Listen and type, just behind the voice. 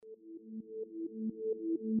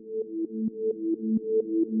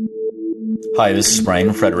Hi, this is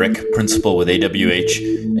Brian Frederick, principal with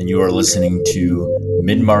AWH, and you are listening to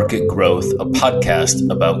Mid-Market Growth, a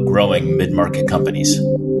podcast about growing mid-market companies.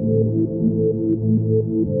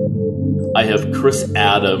 I have Chris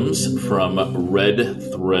Adams from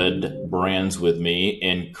Red Thread Brands with me.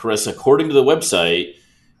 And Chris, according to the website,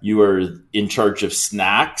 you are in charge of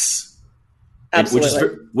snacks,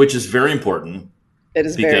 Absolutely. which is very important. It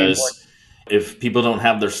is very important. Because if people don't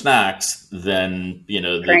have their snacks, then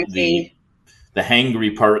Cranky. the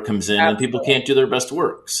hangry part comes in. Absolutely. And people can't do their best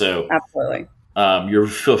work. So Absolutely. You're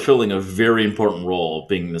fulfilling a very important role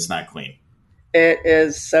being the snack queen. It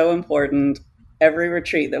is so important. Every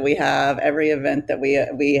retreat that we have, every event that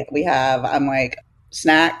we have, I'm like,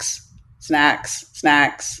 snacks,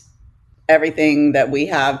 everything that we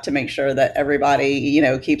have to make sure that everybody,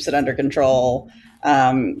 keeps it under control.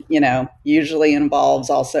 Usually involves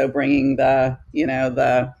also bringing the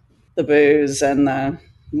booze and the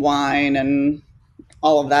wine and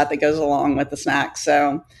all of that goes along with the snacks.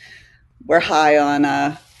 So we're high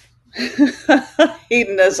on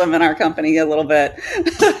hedonism in our company a little bit.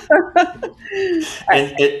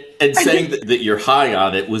 and saying that you're high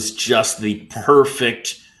on it was just the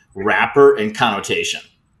perfect wrapper and connotation.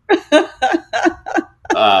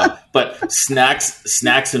 But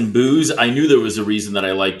snacks and booze, I knew there was a reason that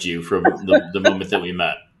I liked you from the moment that we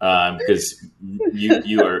met, because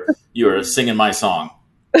you are singing my song.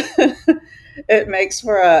 It makes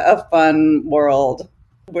for a fun world.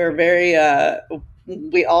 We're very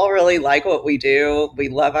we all really like what we do. We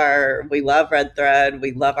love Red Thread.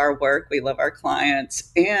 We love our work. We love our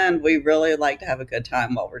clients, and we really like to have a good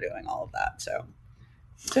time while we're doing all of that. So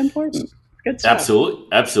it's important. Good stuff.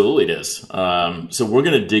 Absolutely it is. So we're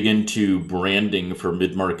going to dig into branding for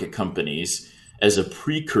mid-market companies. As a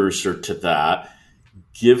precursor to that,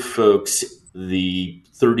 give folks the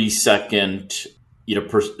 30-second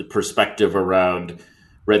perspective around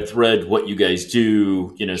Red Thread, what you guys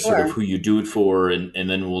do, sort of who you do it for, and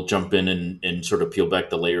then we'll jump in and sort of peel back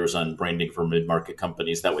the layers on branding for mid-market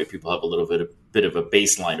companies. That way people have a little bit of a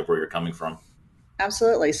baseline of where you're coming from.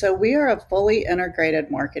 Absolutely. So we are a fully integrated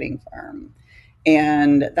marketing firm,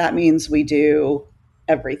 and that means we do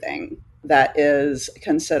everything that is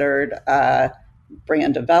considered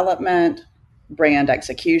brand development, brand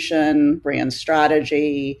execution, brand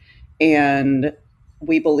strategy, and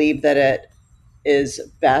we believe that it is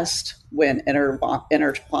best when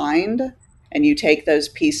intertwined, and you take those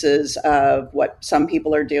pieces of what some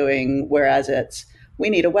people are doing, whereas we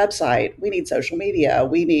need a website, we need social media,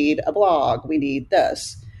 we need a blog, we need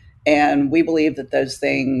this. And we believe that those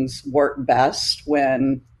things work best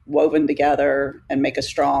when woven together and make a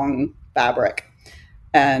strong fabric.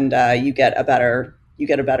 And you get a better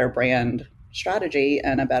brand strategy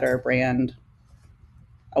and a better brand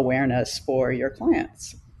awareness for your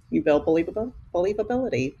clients. You build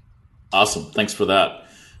believability. Awesome. Thanks for that.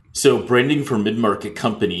 So branding for mid-market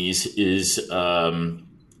companies is an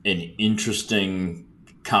interesting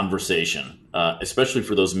conversation, especially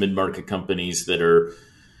for those mid-market companies that are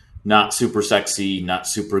not super sexy, not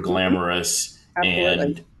super glamorous. Absolutely.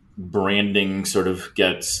 And branding sort of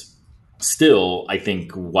gets still, I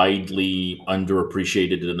think, widely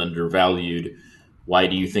underappreciated and undervalued. Why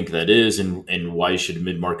do you think that is, and why should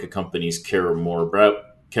mid-market companies care more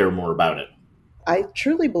about it? I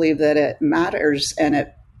truly believe that it matters, and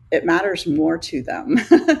it matters more to them.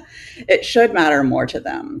 It should matter more to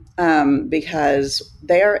them because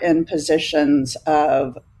they are in positions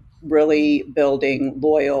of really building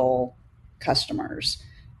loyal customers.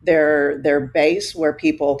 Their base where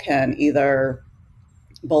people can either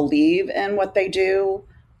believe in what they do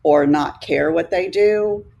or not care what they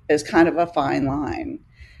do is kind of a fine line.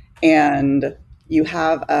 And you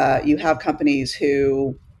have companies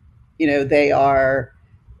who, they've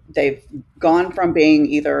gone from being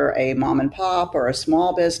either a mom and pop or a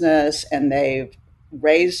small business, and they've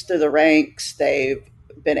raised through the ranks. They've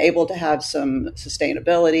been able to have some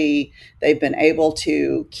sustainability. They've been able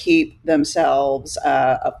to keep themselves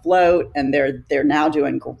afloat, and they're now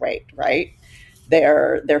doing great, right?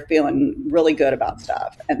 They're feeling really good about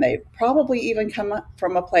stuff, and they've probably even come up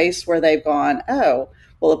from a place where they've gone, oh,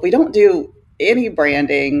 well, if we don't do any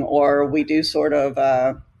branding, or we do sort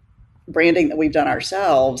of branding that we've done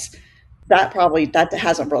ourselves, that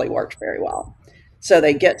hasn't really worked very well. So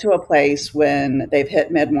they get to a place when they've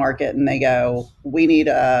hit mid-market and they go, we need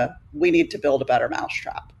to build a better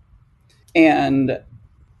mousetrap. And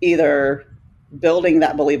either building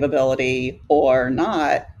that believability or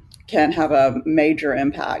not can have a major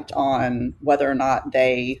impact on whether or not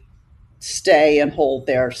they stay and hold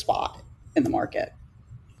their spot in the market.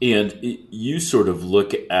 And you sort of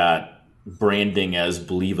look at branding as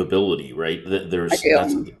believability, right? I There's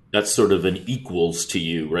do. that's sort of an equals to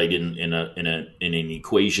you, right? In an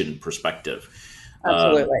equation perspective. Um,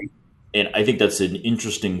 Absolutely. and I think that's an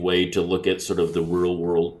interesting way to look at sort of the real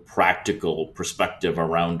world practical perspective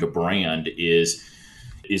around a brand is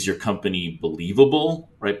your company believable,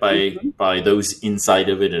 right, Mhm. by those inside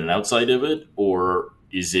of it and outside of it, or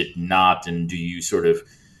is it not? And do you sort of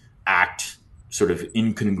act sort of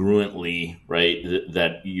incongruently, right,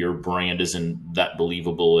 that your brand isn't that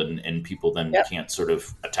believable, and people then Yep. can't sort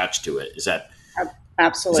of attach to it?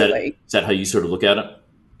 Absolutely. Is that how you sort of look at it?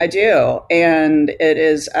 I do. And it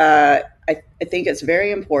is, I think it's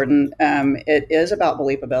very important. It is about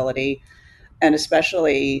believability. And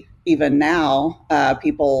especially even now,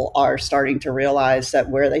 people are starting to realize that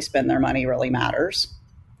where they spend their money really matters.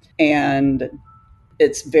 And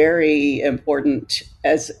it's very important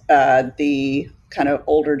as the kind of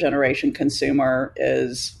older generation consumer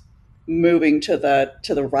is moving to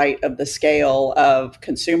the right of the scale of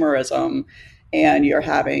consumerism, and you're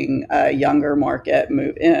having a younger market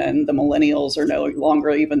move in. The millennials are no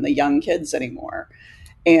longer even the young kids anymore.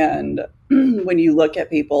 And when you look at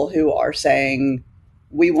people who are saying,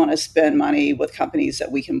 we want to spend money with companies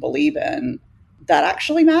that we can believe in, that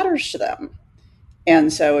actually matters to them.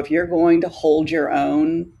 And so if you're going to hold your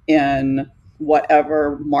own in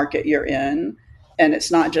whatever market you're in, and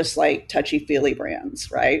it's not just like touchy feely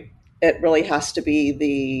brands, right? It really has to be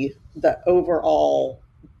the overall,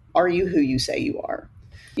 are you who you say you are?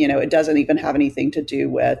 It doesn't even have anything to do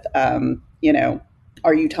with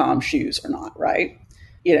are you Tom shoes or not, right?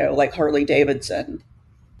 Like Harley Davidson,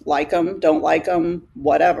 like them, don't like them,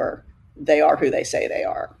 whatever. They are who they say they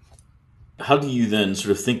are. How do you then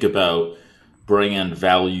sort of think about brand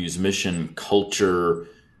values, mission, culture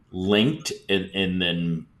linked and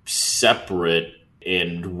then separate?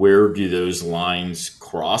 And where do those lines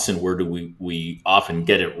cross? And where do we often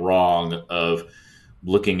get it wrong of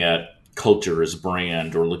looking at culture as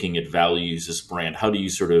brand or looking at values as brand? How do you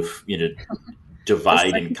sort of,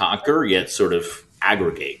 divide and conquer, yet sort of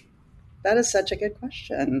aggregate? That is such a good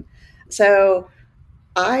question. So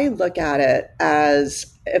I look at it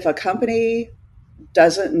as if a company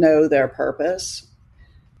doesn't know their purpose,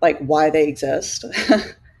 like why they exist,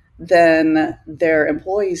 then their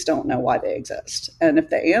employees don't know why they exist. And if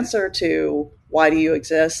the answer to why do you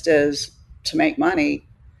exist is to make money,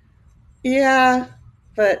 yeah,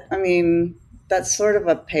 but I mean, that's sort of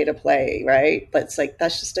a pay to play, right? That's like,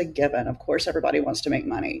 that's just a given. Of course, everybody wants to make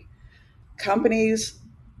money. Companies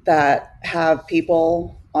that have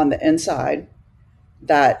people on the inside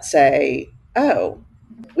that say, oh,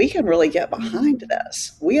 we can really get behind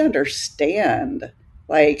this. We understand.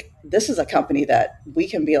 Like, this is a company that we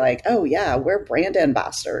can be like, oh, yeah, we're brand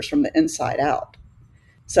ambassadors from the inside out.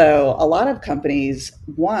 So, a lot of companies,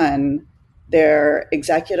 one, their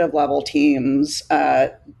executive level teams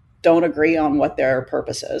don't agree on what their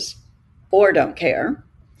purpose is or don't care.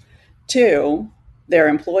 Two, their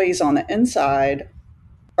employees on the inside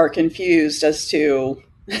are confused as to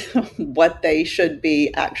what they should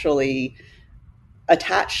be actually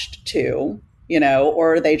attached to,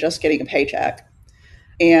 or are they just getting a paycheck?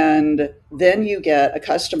 And then you get a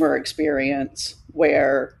customer experience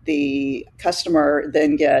where the customer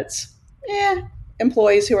then gets,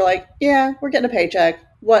 employees who are like, yeah, we're getting a paycheck.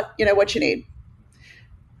 What you need?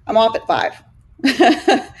 I'm off at 5.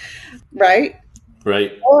 Right?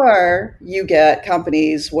 Right. Or you get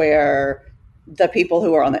companies where the people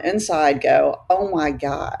who are on the inside go, oh my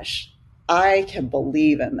gosh, I can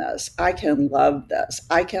believe in this. I can love this.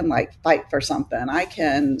 I can like fight for something. I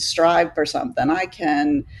can strive for something. I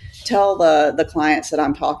can tell the clients that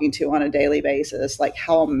I'm talking to on a daily basis like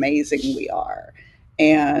how amazing we are.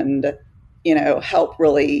 And help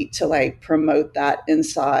really to like promote that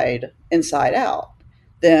inside out.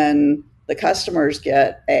 Then the customers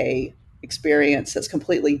get a experience that's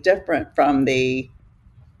completely different from the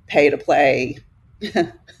pay to play,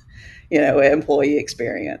 employee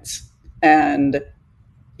experience. And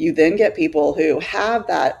you then get people who have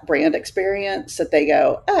that brand experience that they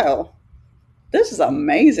go, oh, this is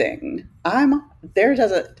amazing.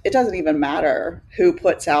 It doesn't even matter who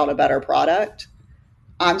puts out a better product.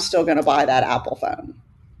 I'm still going to buy that Apple phone.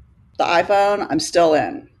 The iPhone, I'm still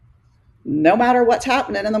in. No matter what's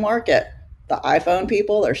happening in the market, the iPhone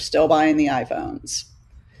people are still buying the iPhones.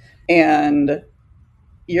 And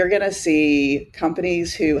you're going to see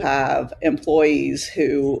companies who have employees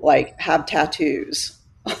who like have tattoos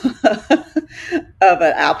of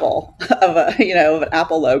an apple of an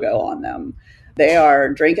Apple logo on them. They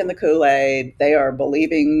are drinking the Kool-Aid. They are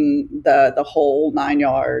believing the whole 9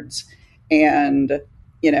 yards. And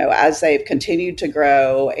as they've continued to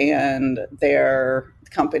grow and their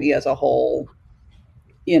company as a whole,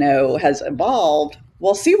 has evolved,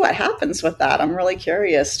 we'll see what happens with that. I'm really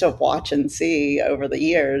curious to watch and see over the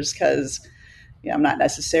years because I'm not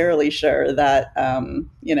necessarily sure that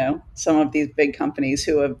some of these big companies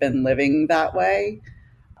who have been living that way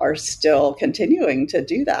are still continuing to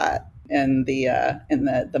do that in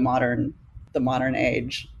the modern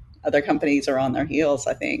age. Other companies are on their heels,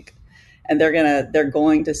 I think, and they're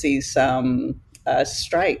going to see some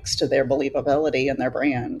strikes to their believability and their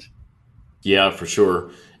brand. Yeah, for sure.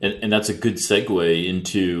 And that's a good segue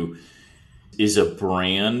into, is a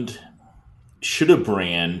brand should a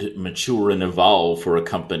brand mature and evolve for a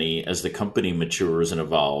company as the company matures and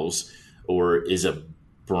evolves, or is a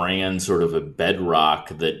brand sort of a bedrock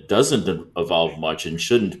that doesn't evolve much and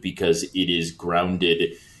shouldn't, because it is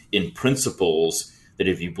grounded in principles that,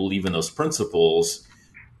 if you believe in those principles,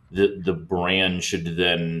 the brand should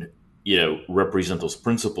then represent those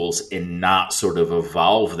principles and not sort of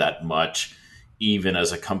evolve that much, even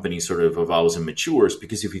as a company sort of evolves and matures.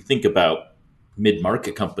 Because if you think about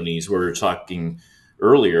mid-market companies, we were talking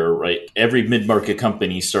earlier, right? Every mid-market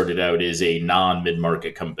company started out as a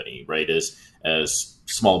non-mid-market company, right? As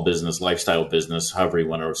small business, lifestyle business, however you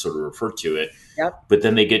want to sort of refer to it. Yep. But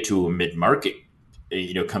then they get to a mid-market,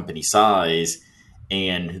 company size,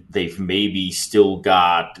 and they've maybe still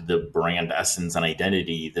got the brand essence and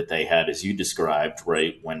identity that they had, as you described,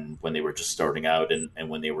 right? When they were just starting out and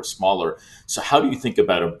when they were smaller. So how do you think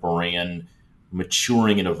about a brand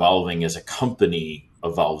maturing and evolving as a company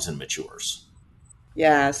evolves and matures?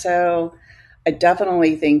 Yeah, so I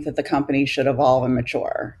definitely think that the company should evolve and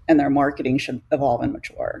mature, and their marketing should evolve and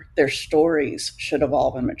mature. Their stories should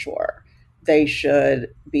evolve and mature. They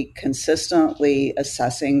should be consistently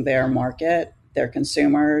assessing their market, their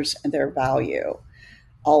consumers, and their value.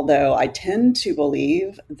 Although I tend to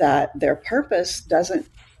believe that their purpose doesn't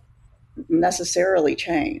necessarily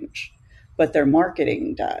change, but their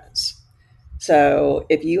marketing does. So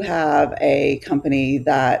if you have a company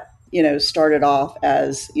that started off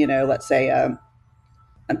as let's say I'm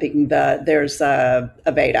thinking that there's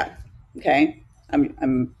Aveda, okay.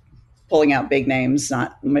 I'm pulling out big names,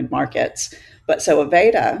 not mid markets, but so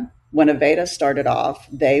Aveda, when Aveda started off,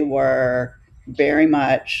 they were very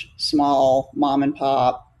much small mom and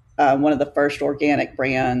pop. One of the first organic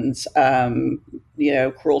brands,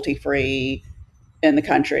 cruelty free in the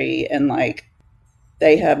country, and like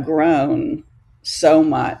they have grown so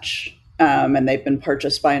much, and they've been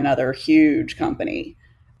purchased by another huge company.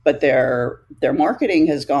 But their marketing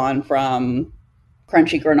has gone from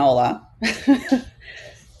crunchy granola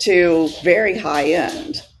to very high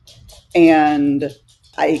end, and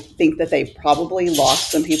I think that they probably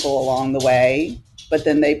lost some people along the way, but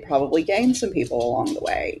then they probably gained some people along the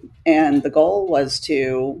way. And the goal was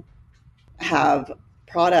to have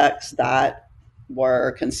products that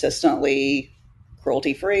were consistently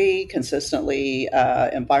cruelty free, consistently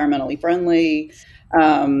environmentally friendly,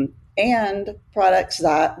 and products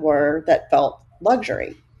that felt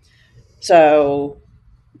luxury. So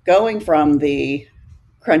going from the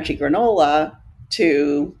crunchy granola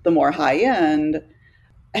to the more high end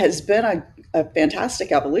has been a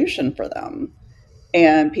fantastic evolution for them.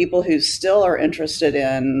 And people who still are interested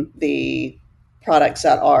in the products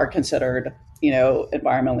that are considered,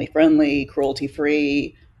 environmentally friendly, cruelty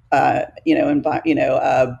free,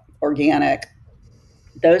 organic,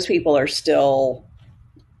 those people are still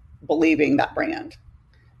believing that brand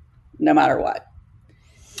no matter what.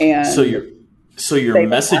 So And your they've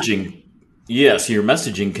messaging, yeah, so your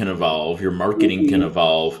messaging can evolve, your marketing can adapted.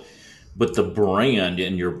 evolve, but the brand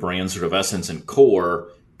and your brand sort of essence and core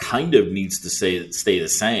kind of needs to stay the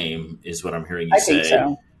same, is what I'm hearing you I think say.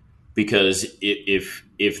 so. Because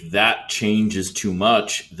if that changes too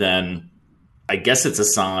much, then I guess it's a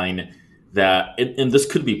sign that, and this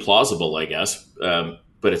could be plausible, I guess,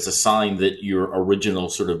 but it's a sign that your original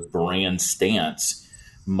sort of brand stance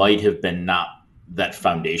might have been not that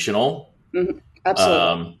foundational. Hmm. Absolutely.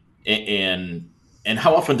 Um, and and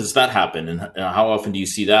how often does that happen? And how often do you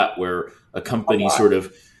see that, where a A company lot. sort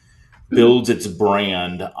of builds its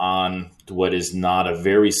brand on what is not a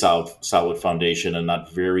very solid foundation and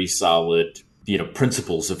not very solid,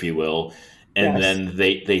 principles, if you will, and Yes. then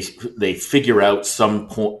they figure out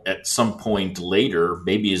at some point later,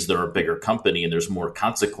 maybe as they're a bigger company and there's more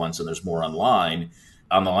consequence and there's more on the line,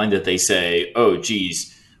 that they say, oh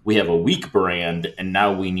geez, we have a weak brand and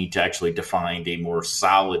now we need to actually define a more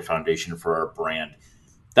solid foundation for our brand.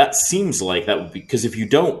 That seems like that would be, because if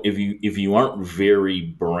you aren't very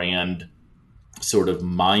brand sort of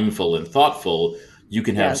mindful and thoughtful, you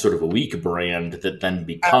can have Yes. sort of a weak brand that then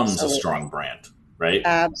becomes a Absolutely. strong brand, right?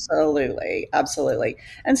 Absolutely. Absolutely.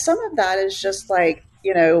 And some of that is just like,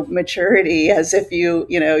 maturity as if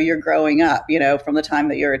you're growing up, from the time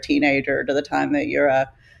that you're a teenager to the time that you're a,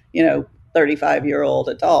 you know, 35-year-old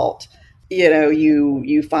adult.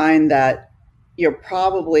 You find that you're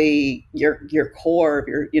probably your core of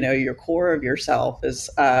your core of yourself is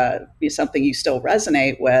something you still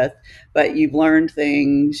resonate with, but you've learned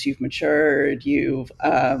things, you've matured, you've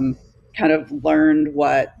kind of learned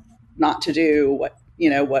what not to do,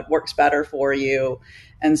 what works better for you.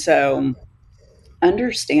 And so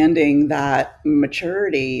understanding that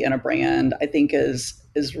maturity in a brand, I think, is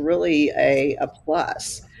really a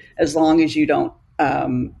plus, as long as you don't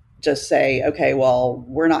just say, okay, well,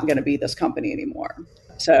 we're not going to be this company anymore.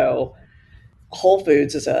 So Whole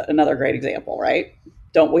Foods is another great example, right?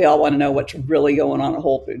 Don't we all want to know what's really going on at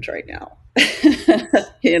Whole Foods right now?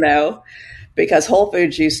 you know, because Whole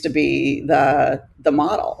Foods used to be the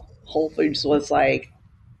model. Whole Foods was like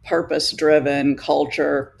purpose driven,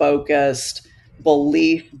 culture focused,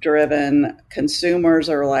 belief driven. Consumers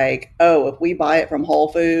are like, oh, if we buy it from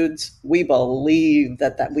Whole Foods, we believe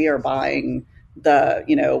that we are buying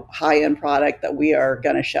the high end product that we are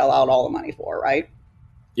going to shell out all the money for, right?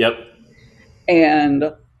 Yep.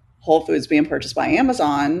 And Whole Foods being purchased by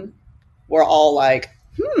Amazon, we're all like,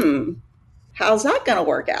 how's that going to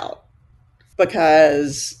work out?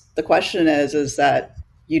 Because the question is that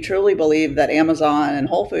you truly believe that Amazon and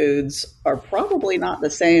Whole Foods are probably not the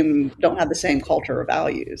same, don't have the same culture or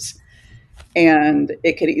values. And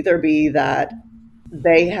it could either be that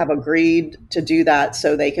they have agreed to do that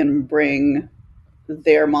so they can bring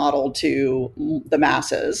their model to the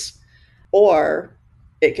masses, or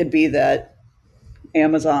it could be that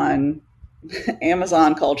Amazon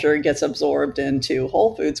Amazon culture gets absorbed into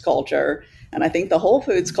Whole Foods culture. And I think the Whole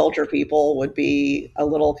Foods culture people would be a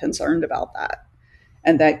little concerned about that.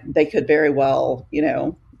 And that they could very well,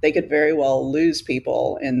 they could very well lose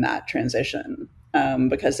people in that transition,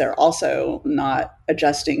 because they're also not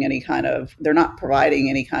adjusting they're not providing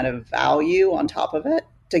any kind of value on top of it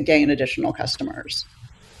to gain additional customers.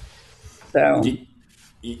 So,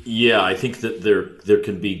 Yeah, I think that there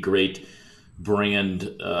can be great brand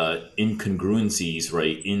incongruencies,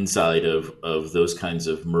 right, inside of those kinds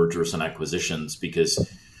of mergers and acquisitions, because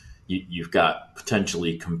you've got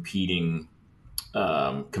potentially competing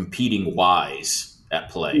whys at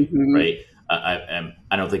play, mhm, right?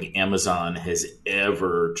 I don't think Amazon has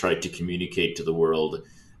ever tried to communicate to the world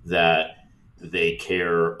that they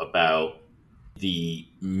care about the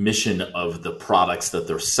mission of the products that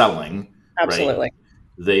they're selling, right? absolutely.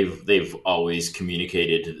 They've always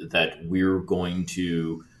communicated that we're going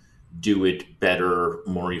to do it better,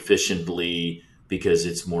 more efficiently, because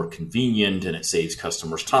it's more convenient and it saves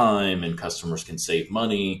customers time and customers can save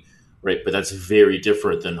money, right? But that's very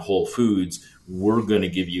different than Whole Foods. We're going to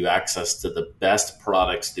give you access to the best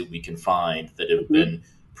products that we can find that have Hmm. been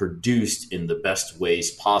produced in the best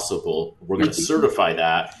ways possible. We're going to Hmm. certify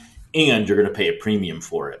that, and you're going to pay a premium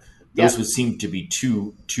for it. Those Yep. would seem to be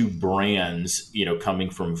two brands, coming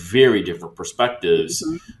from very different perspectives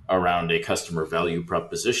Hmm. around a customer value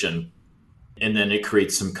proposition, and then it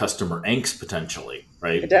creates some customer angst potentially, It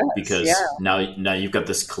right? does. Yeah, Because now you've got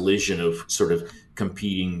this collision of sort of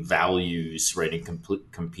competing values, right, and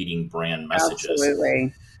competing brand messages.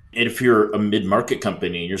 absolutely. And if you're a mid-market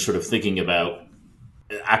company and you're sort of thinking about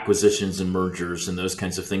acquisitions and mergers and those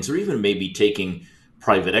kinds of things, or even maybe taking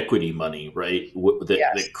private equity money, right,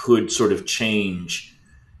 Yes, that could sort of change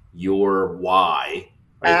your why,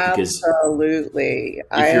 right? Because absolutely. if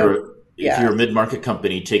Yes, you're a mid-market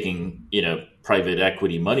company taking private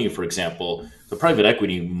equity money, for example, the private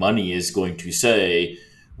equity money is going to say,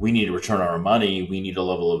 we need to return our money, we need a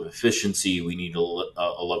level of efficiency, we need a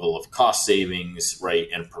level of cost savings, right,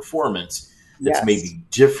 and performance that's yes. maybe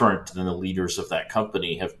different than the leaders of that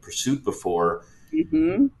company have pursued before.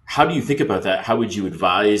 Hmm. How do you think about that? How would you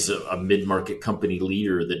advise a mid-market company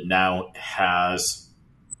leader that now has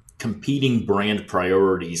competing brand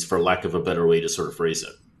priorities, for lack of a better way to sort of phrase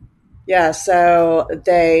it? Yeah,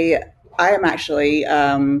 I am actually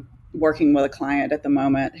working with a client at the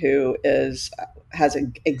moment who has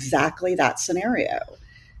exactly that scenario.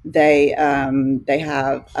 They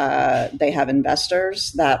have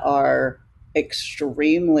investors that are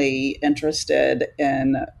extremely interested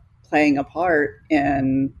in playing a part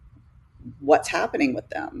in what's happening with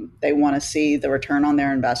them. They want to see the return on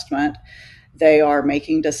their investment. They are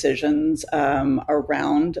making decisions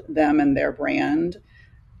around them and their brand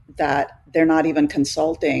that they're not even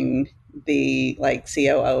consulting the like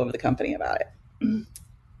COO of the company about it.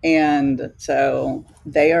 And so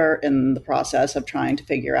they are in the process of trying to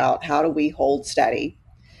figure out, how do we hold steady?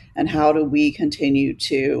 and how do we continue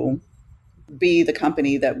to be the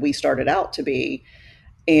company that we started out to be,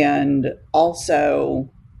 and also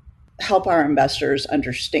help our investors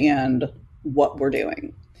understand what we're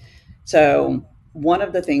doing. So, one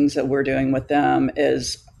of the things that we're doing with them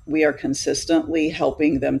is we are consistently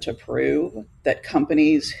helping them to prove that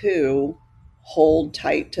companies who hold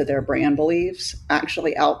tight to their brand beliefs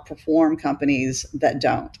actually outperform companies that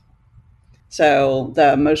don't. So,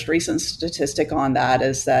 the most recent statistic on that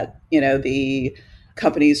is that, the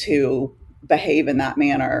companies who behave in that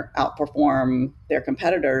manner outperform their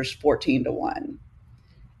competitors 14 to 1.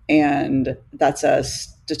 And that's a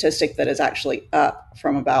statistic that is actually up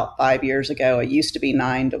from about 5 years ago. It used to be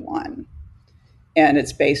 9 to 1. And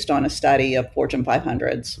it's based on a study of Fortune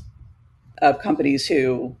 500s of companies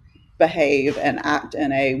who behave and act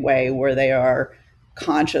in a way where they are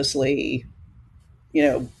consciously,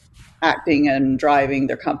 acting and driving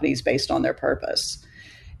their companies based on their purpose.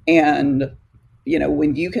 And,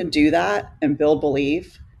 when you can do that and build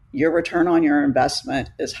belief, your return on your investment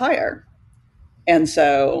is higher. And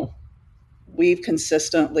so we've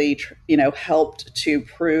consistently, helped to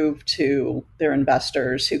prove to their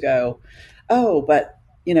investors who go, oh, but,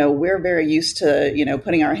 we're very used to,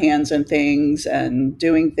 putting our hands in things and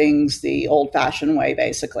doing things the old fashioned way,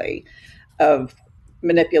 basically, of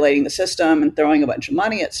manipulating the system and throwing a bunch of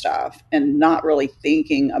money at stuff and not really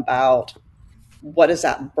thinking about what is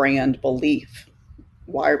that brand belief?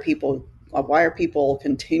 Why are people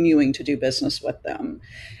continuing to do business with them?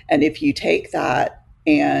 And if you take that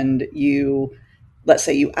and let's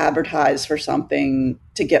say you advertise for something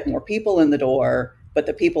to get more people in the door, but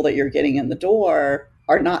the people that you're getting in the door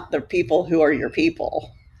are not the people who are your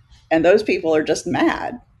people, and those people are just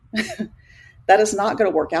mad. That is not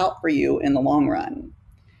going to work out for you in the long run.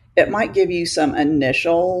 It might give you some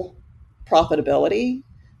initial profitability,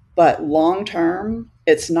 but long term,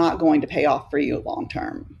 it's not going to pay off for you long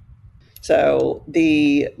term. So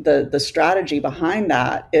the strategy behind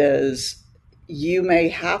that is you may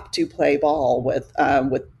have to play ball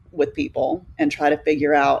with people and try to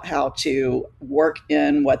figure out how to work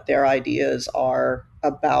in what their ideas are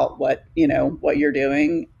about what you're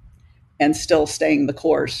doing, and still staying the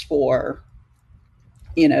course for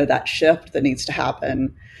that shift that needs to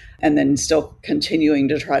happen, and then still continuing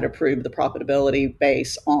to try to prove the profitability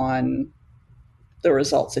based on the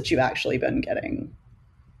results that you've actually been getting.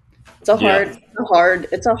 It's a Yeah.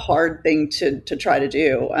 hard thing to try to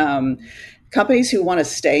do. Companies who want to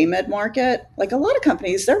stay mid-market, like a lot of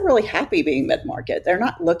companies, they're really happy being mid-market. They're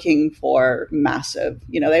not looking for massive,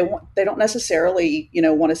 they don't necessarily,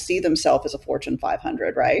 want to see themselves as a Fortune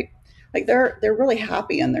 500, right? Like they're really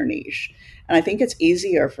happy in their niche. And I think it's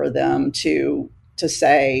easier for them to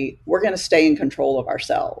say, we're going to stay in control of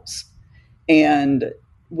ourselves. And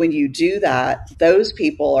when you do that, those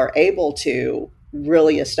people are able to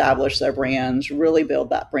really establish their brands, really build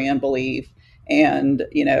that brand belief, and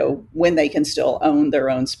when they can still own their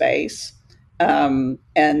own space, and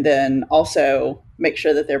then also make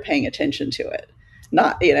sure that they're paying attention to it.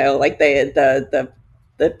 Not like the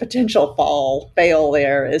potential fail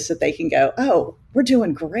there is that they can go, oh, we're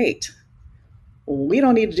doing great. We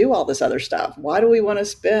don't need to do all this other stuff. Why do we want to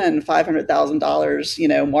spend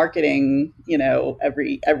 $500,000, marketing,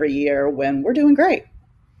 every year when we're doing great?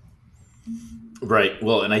 Right.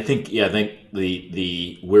 Well, and I think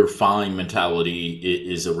the we're fine mentality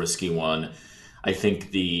is a risky one. I think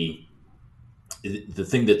the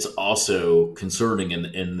thing that's also concerning,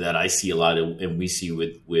 and that I see a lot of, and we see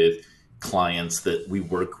with clients that we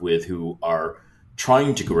work with who are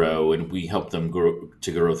trying to grow, and we help them grow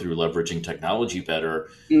through leveraging technology better.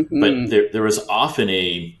 Mm-hmm. But there is often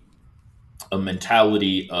a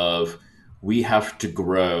mentality of, we have to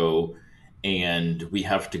grow, and we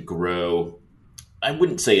have to grow. I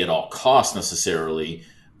wouldn't say at all costs necessarily,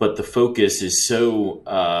 but the focus is so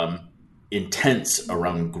intense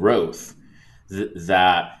around growth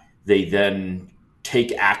that they then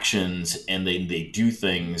take actions, and they do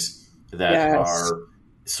things that Yes. are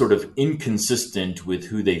sort of inconsistent with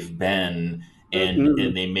who they've been, and Mm-hmm.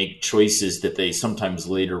 and they make choices that they sometimes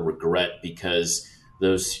later regret, because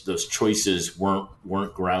those choices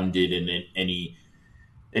weren't grounded in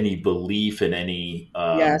any belief in any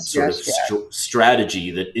Yes, sort of yes, yes.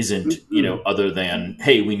 strategy that isn't Mm-hmm. other than,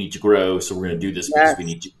 hey, we need to grow, so we're going to do this because we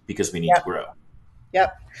Yes. need to Yep. grow.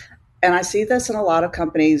 Yep. And I see this in a lot of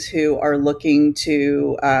companies who are looking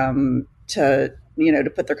to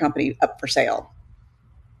to put their company up for sale,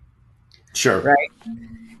 Sure. right?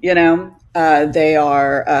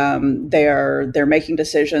 They're making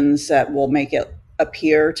decisions that will make it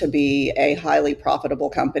appear to be a highly profitable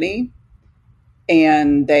company,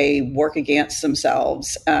 and they work against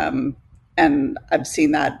themselves. And I've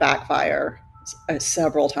seen that backfire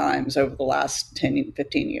several times over the last 10,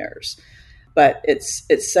 15 years. But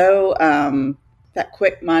it's so that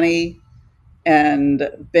quick money and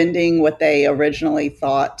bending what they originally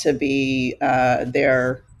thought to be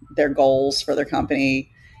their goals for their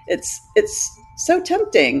company. It's so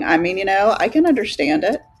tempting. I mean, I can understand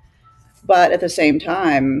it, but at the same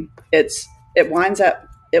time, it winds up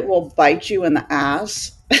it will bite you in the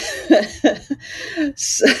ass.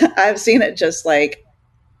 So I've seen it just like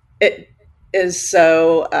it is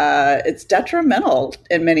so it's detrimental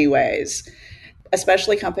in many ways,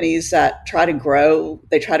 especially companies that try to grow.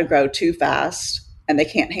 They try to grow too fast and they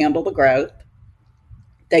can't handle the growth.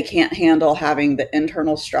 They can't handle having the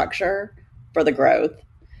internal structure for the growth.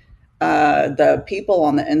 The people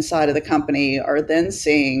on the inside of the company are then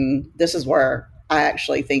seeing, this is where I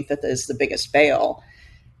actually think that this is the biggest fail,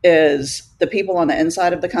 is the people on the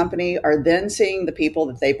inside of the company are then seeing the people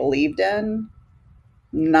that they believed in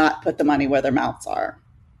not put the money where their mouths are.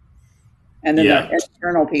 And then Yeah. the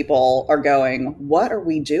internal people are going, what are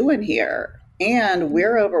we doing here? And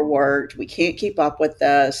we're overworked. We can't keep up with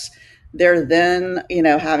this. They're then,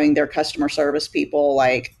 having their customer service people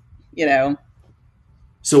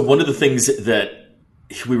So one of the things that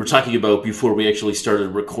we were talking about before we actually started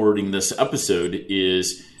recording this episode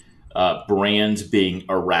is brands being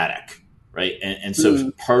erratic, right? And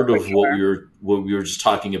so part of what we were just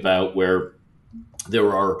talking about, where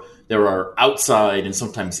there are outside and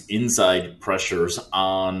sometimes inside pressures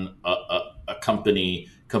on a company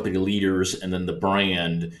leaders, and then the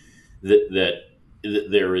brand that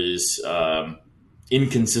there is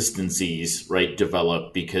inconsistencies, right,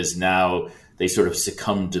 develop because now they sort of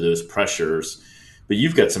succumb to those pressures. But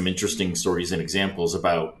you've got some interesting stories and examples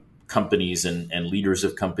about companies and leaders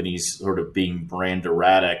of companies sort of being brand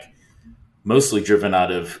erratic, mostly driven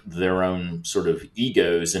out of their own sort of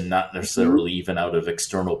egos and not necessarily even out of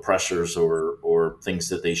external pressures or things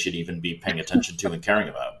that they should even be paying attention to and caring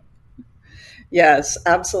about. Yes,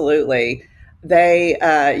 absolutely.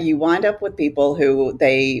 You wind up with people who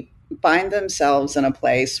they find themselves in a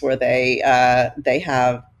place where they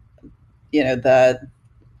have,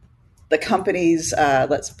 the company's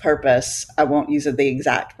let's purpose. I won't use the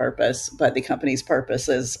exact purpose, but the company's purpose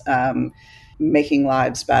is making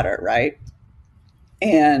lives better, right?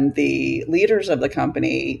 And the leaders of the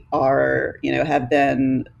company are, have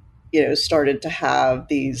been, started to have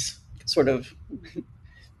these sort of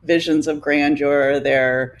visions of grandeur.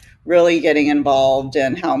 They're really getting involved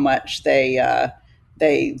in how much they are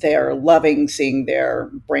loving seeing their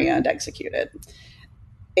brand executed,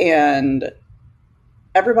 and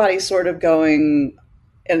everybody's sort of going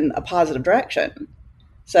in a positive direction.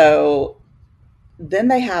 So then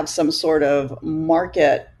they have some sort of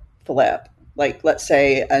market flip. Like, let's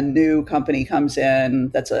say a new company comes in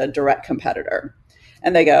that's a direct competitor,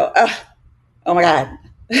 and they go, oh my God,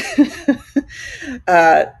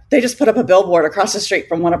 they just put up a billboard across the street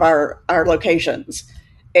from one of our locations.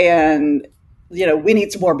 And, we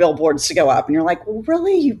need some more billboards to go up. And you're like, well,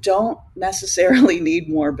 really? You don't necessarily need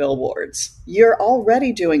more billboards. You're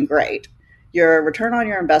already doing great. Your return on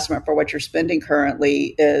your investment for what you're spending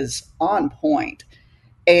currently is on point.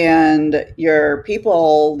 And your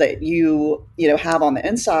people that you have on the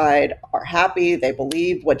inside are happy. They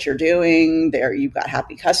believe what you're doing. You've got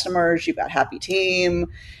happy customers. You've got happy team.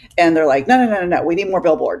 And they're like, no. We need more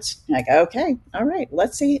billboards. And I go, okay, all right.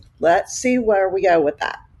 Let's see where we go with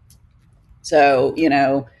that. So,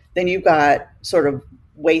 then you've got sort of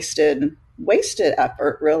wasted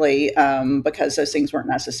effort, really, because those things weren't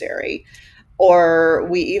necessary. Or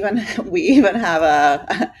we even have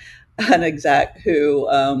an exec who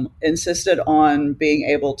insisted on being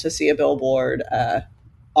able to see a billboard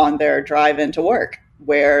on their drive into work,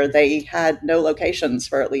 where they had no locations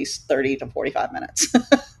for at least 30 to 45 minutes.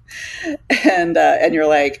 And you're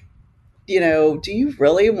like, do you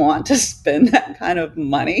really want to spend that kind of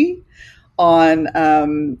money on,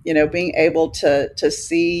 being able to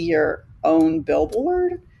see your own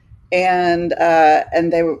billboard? And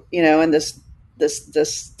they were, and this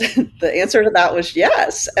the answer to that was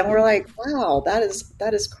yes. And we're like, wow, that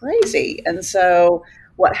is crazy. And so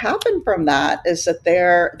what happened from that is that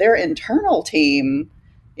their internal team,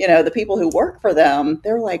 the people who work for them,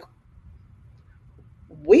 they're like,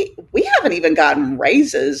 we haven't even gotten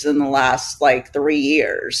raises in the last 3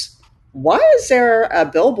 years. Why is there a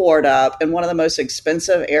billboard up in one of the most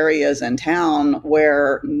expensive areas in town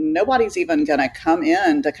where nobody's even going to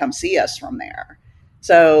come see us from there?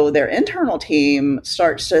 So their internal team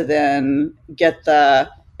starts to then get the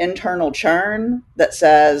internal churn that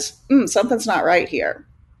says, something's not right here.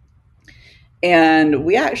 And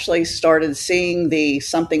we actually started seeing the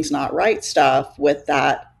something's not right stuff with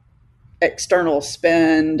that external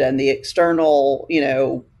spend and the external,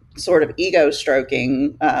 sort of ego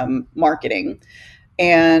stroking marketing.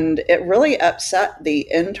 And it really upset the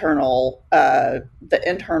internal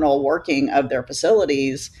working of their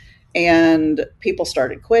facilities, and people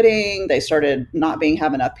started quitting. They started not being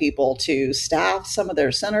have enough people to staff some of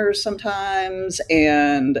their centers sometimes,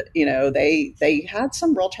 and they had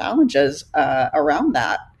some real challenges around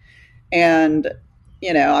that. And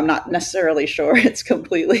I'm not necessarily sure it's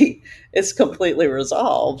completely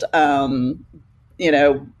resolved. You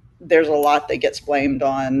know, there's a lot that gets blamed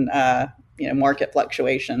on market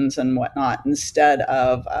fluctuations and whatnot instead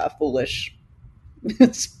of foolish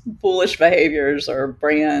behaviors or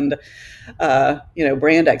brand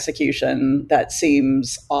execution that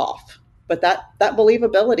seems off. But that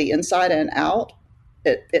believability inside and out,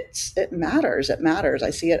 it matters. It matters.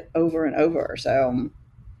 I see it over and over. So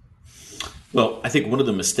Well, I think one of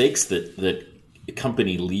the mistakes that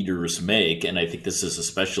company leaders make, and I think this is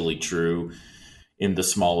especially true in the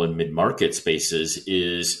small and mid market spaces,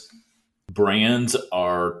 is brands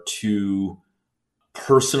are too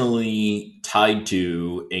personally tied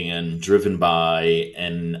to and driven by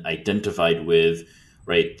and identified with,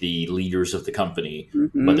 right, the leaders of the company,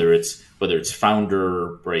 mhm, whether it's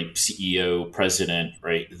founder, right, CEO, president,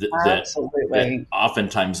 right, that absolutely.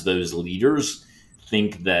 oftentimes those leaders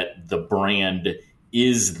think that the brand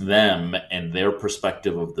is them and their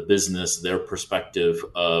perspective of the business, their perspective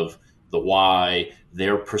of the why,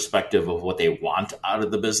 their perspective of what they want out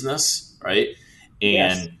of the business, right?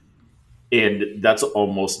 Yes. And that's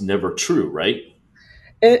almost never true, right?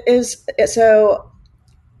 It is. So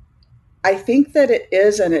I think that it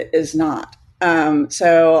is and it is not.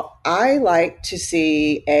 So I like to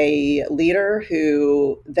see a leader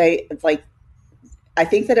who they like. I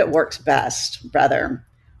think that it works best, rather,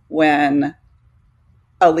 when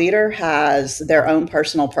a leader has their own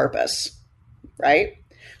personal purpose, right?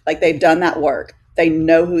 Like they've done that work. They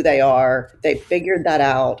know who they are. They figured that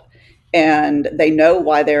out, and they know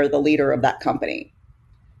why they're the leader of that company.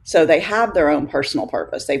 So they have their own personal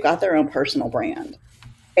purpose. They've got their own personal brand.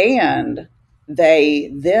 And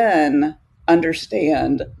they then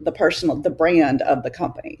understand the brand of the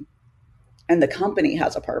company, and the company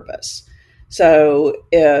has a purpose. So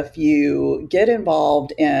if you get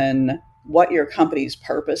involved in what your company's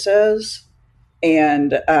purpose is,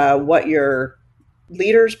 and what your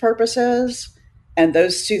leader's purpose is, and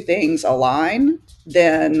those two things align,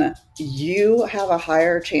 then you have a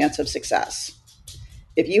higher chance of success.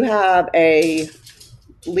 If you have a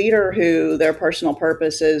leader who their personal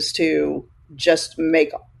purpose is to just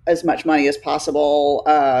make as much money as possible,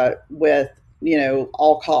 with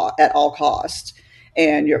at all costs,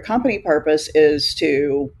 and your company purpose is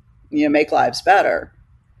to make lives better,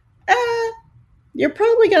 eh, you're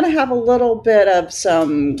probably going to have a little bit of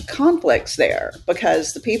some conflicts there,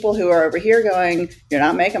 because the people who are over here going, you're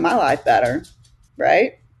not making my life better,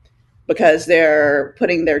 right? Because they're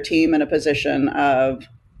putting their team in a position of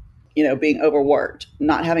being overworked,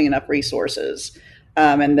 not having enough resources,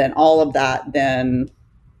 and then all of that then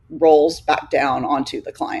rolls back down onto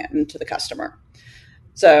the client and to the customer.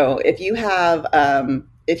 So if you have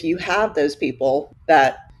those people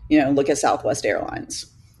that look at Southwest Airlines,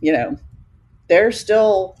 you know they're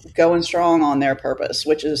still going strong on their purpose,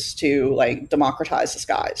 which is to like democratize the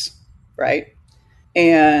skies, right?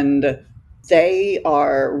 And they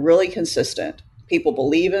are really consistent. People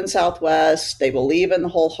believe in Southwest. They believe in the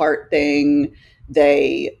whole heart thing.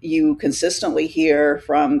 You consistently hear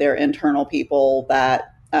from their internal people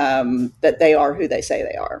that they are who they say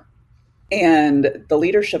they are, and the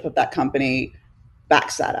leadership of that company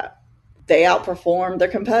backs that up. They outperform their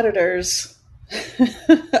competitors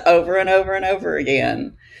over and over and over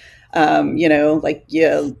again. You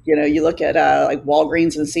look at like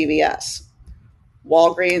Walgreens and CVS.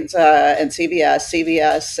 Walgreens and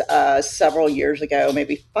CVS several years ago,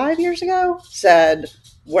 maybe 5 years ago, said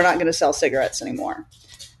we're not going to sell cigarettes anymore.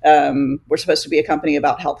 We're supposed to be a company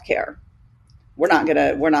about healthcare. We're not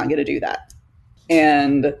gonna do that,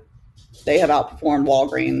 and they have outperformed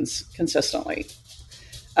Walgreens consistently.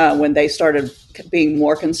 When they started being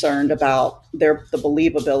more concerned about the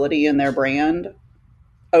believability in their brand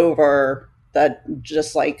over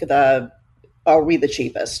just like the are we the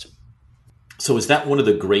cheapest. So is that one of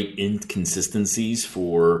the great inconsistencies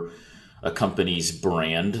for a company's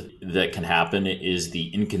brand that can happen, is the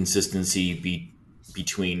inconsistency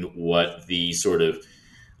between what the sort of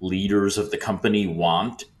leaders of the company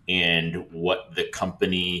want and what the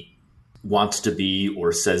company wants to be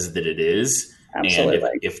or says that it is. And if,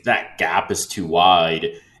 Absolutely. if that gap is too wide,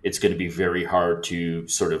 it's going to be very hard to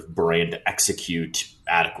sort of brand execute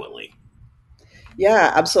adequately.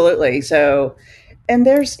 Yeah, absolutely. So, and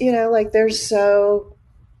there's, there's so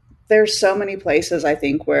many places I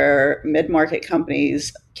think where mid-market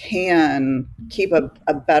companies can keep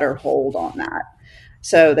a better hold on that.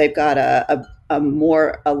 So they've got a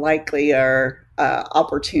likelier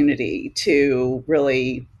opportunity to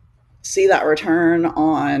really see that return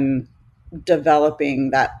on developing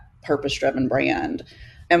that purpose-driven brand.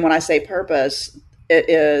 And when I say purpose, it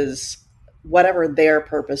is whatever their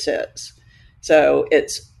purpose is. So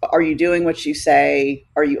it's, are you doing what you say?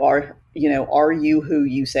 Are you who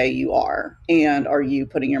you say you are? And are you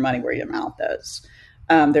putting your money where your mouth is?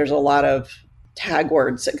 There's a lot of tag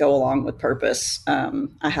words that go along with purpose.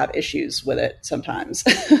 I have issues with it sometimes.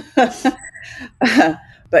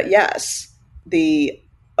 But yes, the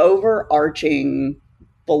overarching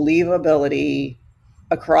believability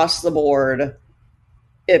across the board,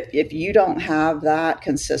 if you don't have that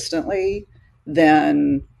consistently,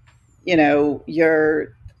 then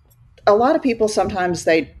you're, a lot of people sometimes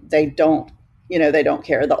they don't, they don't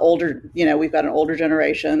care. The older, we've got an older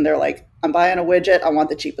generation, they're like, I'm buying a widget, I want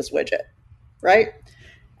the cheapest widget, right?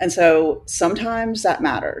 And so sometimes that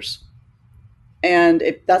matters. And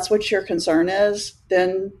if that's what your concern is,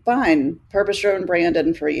 then fine, purpose driven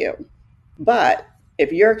branding for you. But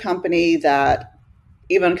if you're a company that,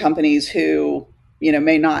 even companies who,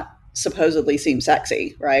 may not supposedly seem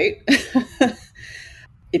sexy, right?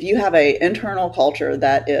 If you have a internal culture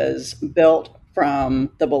that is built from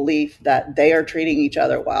the belief that they are treating each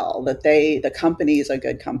other well, that the company is a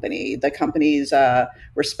good company, the company's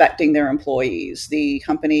respecting their employees, the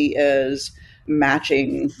company is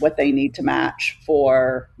matching what they need to match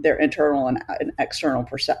for their internal and external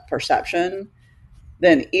perception,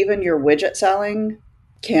 then even your widget selling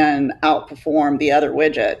can outperform the other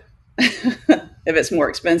widget if it's more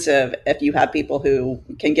expensive, if you have people who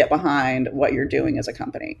can get behind what you're doing as a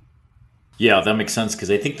company. Yeah, that makes sense, because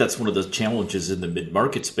I think that's one of the challenges in the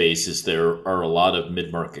mid-market space is there are a lot of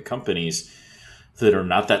mid-market companies that are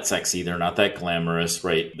not that sexy. They're not that glamorous,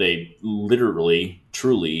 right? They literally,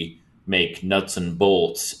 truly make nuts and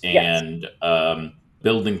bolts and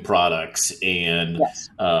building products, and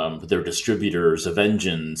they're distributors of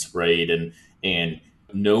engines, right? And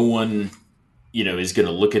no one is going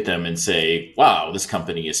to look at them and say, wow, this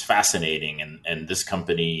company is fascinating. And this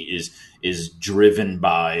company is driven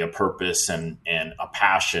by a purpose and a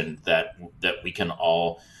passion that we can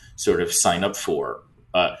all sort of sign up for.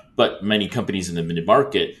 But many companies in the mid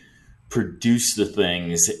market produce the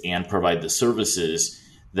things and provide the services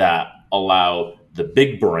that allow the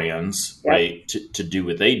big brands, right, to do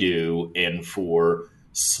what they do, and for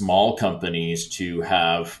small companies to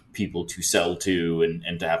have people to sell to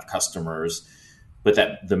and to have customers. But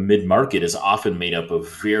that the mid-market is often made up of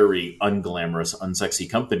very unglamorous, unsexy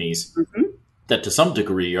companies that to some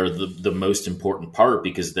degree are the most important part,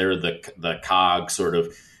 because they're the cog sort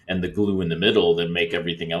of and the glue in the middle that make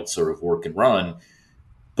everything else sort of work and run.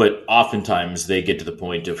 But oftentimes they get to the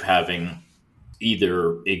point of having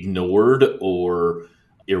either ignored or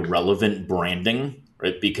irrelevant branding,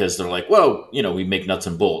 right? Because they're like, well, we make nuts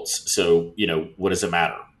and bolts, so, what does it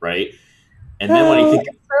matter, right? And then when I think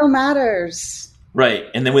it so matters. Right.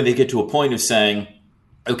 And then when they get to a point of saying,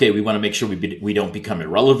 okay, we want to make sure we don't become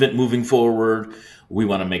irrelevant moving forward. We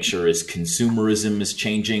want to make sure as consumerism is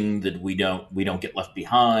changing that we don't get left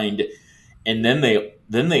behind. And then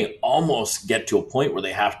they almost get to a point where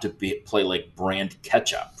they have to play like brand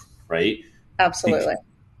catch up, right? Absolutely.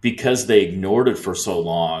 Because they ignored it for so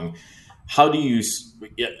long.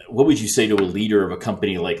 What would you say to a leader of a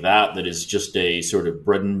company like that is just a sort of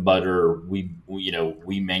bread and butter? We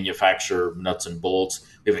manufacture nuts and bolts.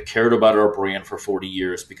 We haven't cared about our brand for 40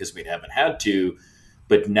 years because we haven't had to.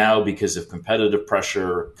 But now, because of competitive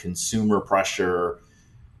pressure, consumer pressure,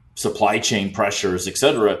 supply chain pressures, et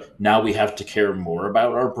cetera, now we have to care more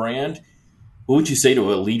about our brand. What would you say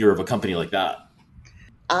to a leader of a company like that?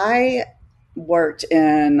 I worked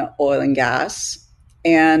in oil and gas.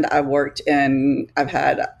 And I've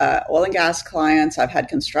had oil and gas clients, I've had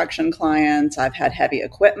construction clients, I've had heavy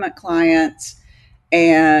equipment clients.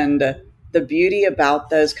 And the beauty about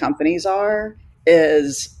those companies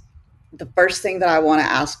is the first thing that I want to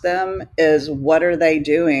ask them is, what are they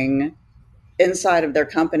doing inside of their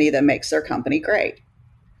company that makes their company great?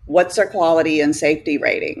 What's their quality and safety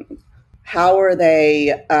rating? How are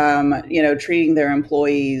they, treating their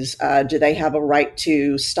employees? Do they have a right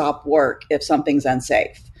to stop work if something's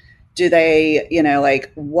unsafe? Do they,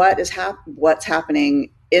 what's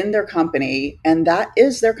happening in their company? And that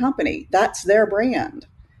is their company. That's their brand.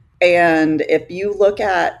 And if you look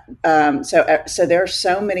at, so there are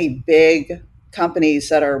so many big companies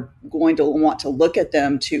that are going to want to look at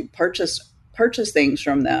them to purchase things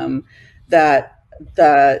from them, that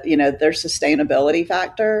their sustainability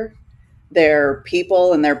factor, their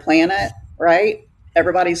people and their planet, right?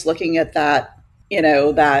 Everybody's looking at that,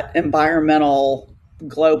 that environmental,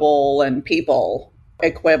 global, and people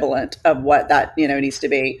equivalent of what that, needs to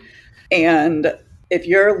be. And if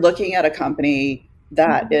you're looking at a company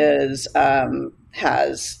that is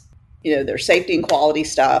has their safety and quality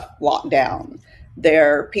stuff locked down,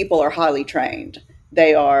 their people are highly trained,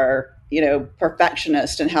 they are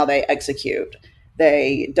perfectionist in how they execute,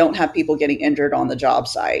 they don't have people getting injured on the job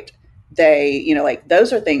site, they like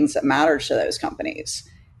those are things that matter to those companies.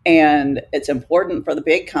 And it's important for the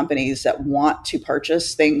big companies that want to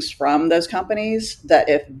purchase things from those companies that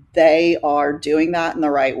if they are doing that in the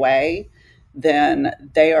right way, then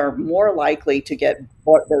they are more likely to get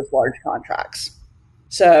those large contracts.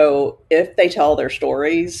 So if they tell their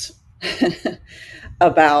stories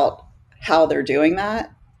about how they're doing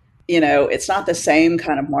that, it's not the same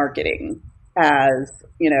kind of marketing as,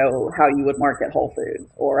 how you would market Whole Foods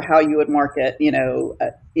or how you would market,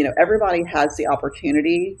 everybody has the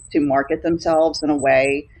opportunity to market themselves in a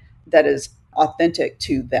way that is authentic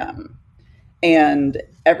to them. And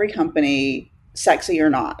every company, sexy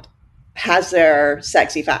or not, has their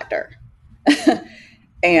sexy factor.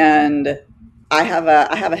 And I have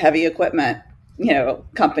a heavy equipment,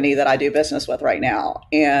 company that I do business with right now.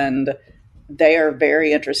 And they are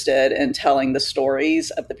very interested in telling the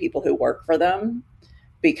stories of the people who work for them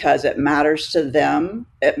because it matters to them.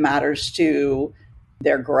 It matters to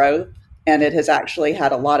their growth. And it has actually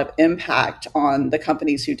had a lot of impact on the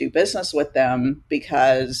companies who do business with them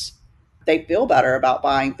because they feel better about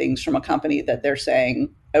buying things from a company that they're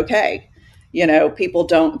saying, okay, people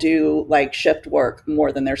don't do like shift work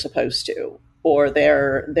more than they're supposed to, or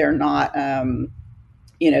they're not,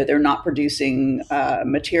 they're not producing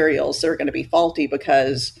materials that are going to be faulty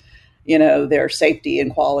because, their safety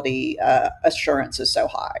and quality assurance is so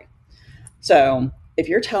high. So if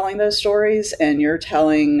you're telling those stories and you're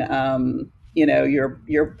telling,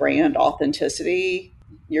 your brand authenticity,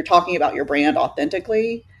 you're talking about your brand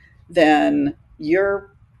authentically, then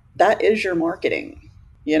that is your marketing.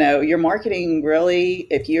 Your marketing really,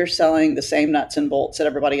 if you're selling the same nuts and bolts that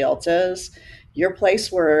everybody else is, your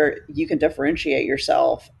place where you can differentiate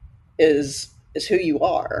yourself is who you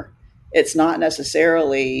are. It's not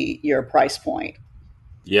necessarily your price point.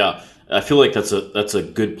 Yeah, I feel like that's a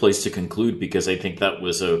good place to conclude because I think that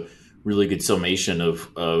was a really good summation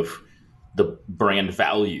of the brand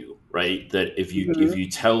value, right? That if you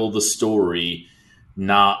tell the story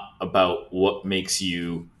not about what makes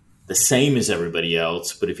you the same as everybody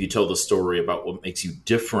else, but if you tell the story about what makes you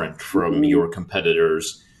different from your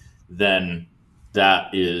competitors, then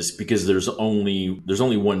that is because there's only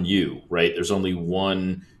one you, right? There's only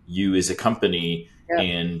one you as a company. Yep.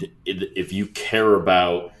 And if you care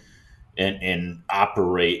about and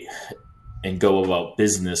operate and go about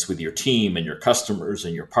business with your team and your customers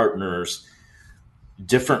and your partners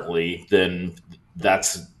differently, then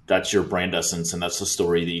that's your brand essence, and that's the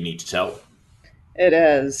story that you need to tell. It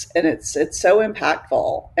is, and it's so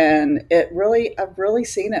impactful, and I've really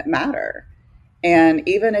seen it matter. And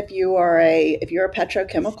even if you're a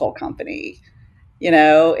petrochemical company,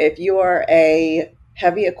 if you are a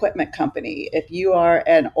heavy equipment company, if you are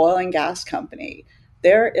an oil and gas company,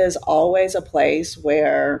 there is always a place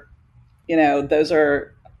where, those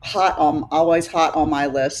are always hot on my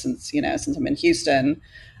list since I'm in Houston,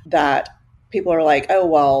 that people are like, oh,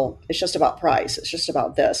 well, it's just about price. It's just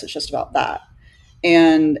about this. It's just about that.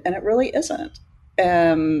 And it really isn't.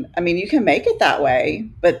 You can make it that way,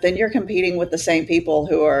 but then you're competing with the same people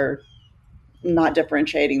who are not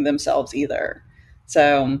differentiating themselves either.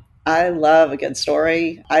 So I love a good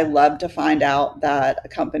story. I love to find out that a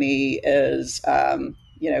company is,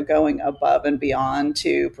 going above and beyond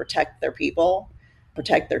to protect their people,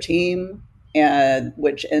 protect their team, and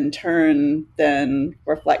which in turn then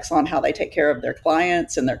reflects on how they take care of their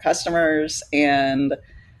clients and their customers and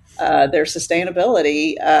their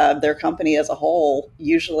sustainability. Their company as a whole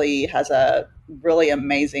usually has a really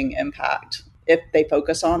amazing impact if they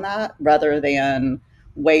focus on that rather than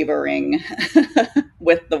wavering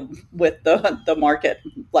with the market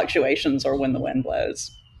fluctuations or when the wind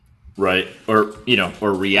blows. Right. Or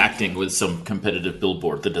reacting with some competitive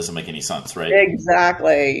billboard that doesn't make any sense, right?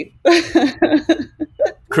 Exactly.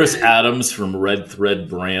 Chris Adams from Red Thread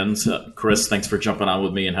Brands. Chris, thanks for jumping on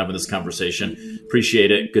with me and having this conversation.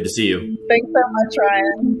 Appreciate it. Good to see you. Thanks so much,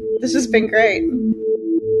 Ryan. This has been great.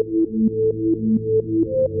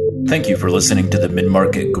 Thank you for listening to the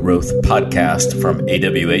Mid-Market Growth Podcast from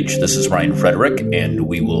AWH. This is Ryan Frederick, and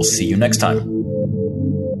we will see you next time.